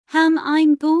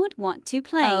I'm bored. What to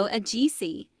play? Oh, a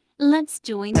GC. Let's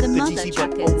join the mother GC,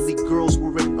 but truckers. only girls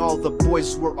were in, all the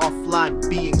boys were offline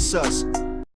being sus.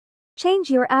 Change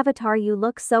your avatar, you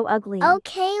look so ugly.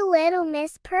 Okay, little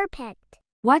Miss Perfect.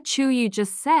 What Chu you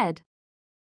just said?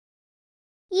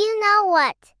 You know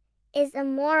what is a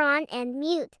moron and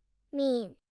mute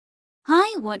mean?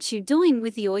 Hi, what you doing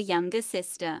with your younger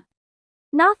sister?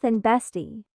 Nothing,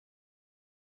 bestie.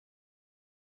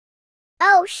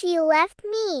 Oh, she left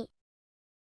me.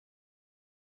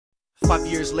 5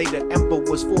 years later, Ember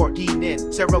was 14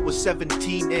 in, Sarah was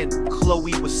 17 in,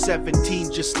 Chloe was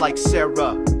 17 just like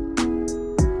Sarah.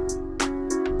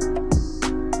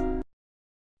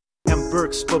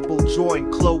 Ember's bubble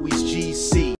joined Chloe's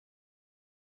GC.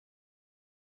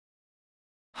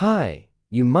 Hi,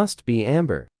 you must be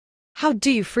Amber. How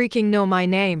do you freaking know my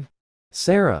name?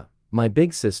 Sarah, my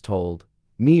big sis told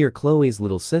me you're Chloe's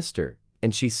little sister,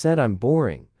 and she said I'm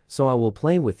boring, so I will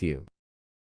play with you.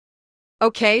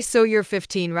 Okay, so you're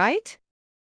 15, right?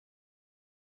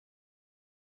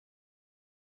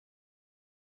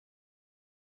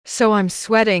 So I'm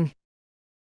sweating.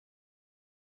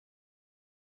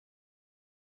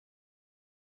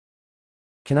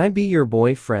 Can I be your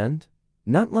boyfriend?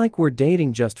 Not like we're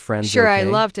dating, just friends. Sure, okay? I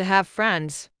love to have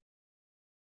friends.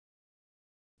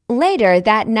 Later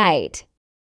that night.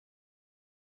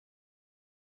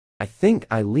 I think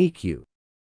I leak you.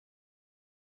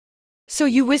 So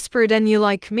you whispered and you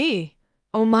like me.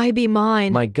 Oh my, be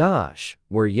mine. My gosh,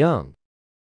 we're young.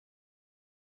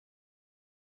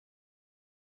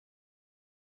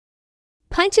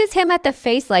 Punches him at the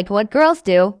face like what girls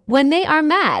do when they are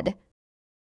mad.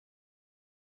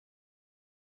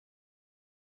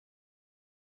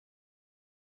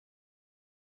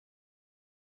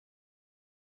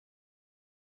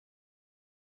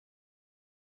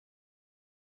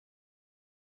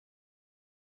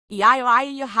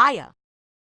 Hiya.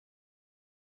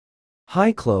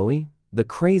 Hi Chloe, the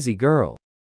crazy girl.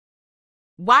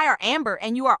 Why are Amber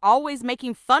and you are always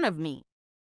making fun of me?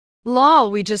 Lol,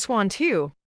 we just want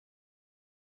you.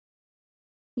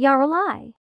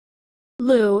 Yaralai.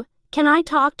 Lou, can I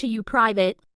talk to you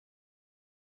private?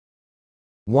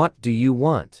 What do you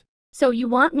want? So you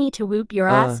want me to whoop your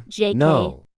ass, JK?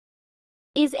 No.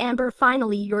 Is Amber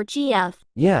finally your GF?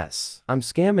 Yes, I'm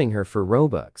scamming her for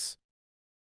Robux.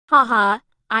 Haha,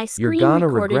 I You're screen gonna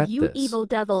recorded regret you this. evil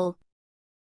devil.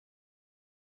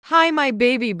 Hi, my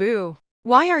baby boo.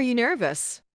 Why are you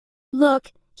nervous?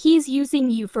 Look, he's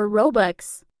using you for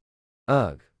Robux.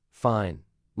 Ugh, fine.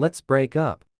 Let's break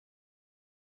up.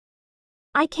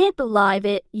 I can't believe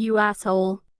it, you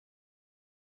asshole.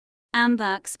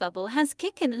 Amber's bubble has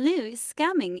kicked loose,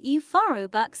 scamming you for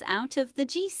Robux out of the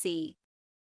GC.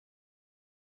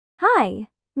 Hi.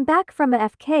 Back from a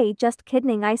FK, just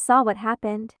kidding, I saw what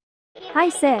happened. Hi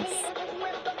sis.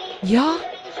 Yeah?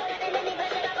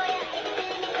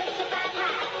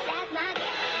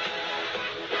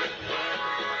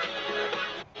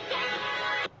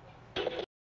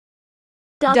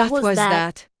 That That was was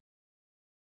that. that.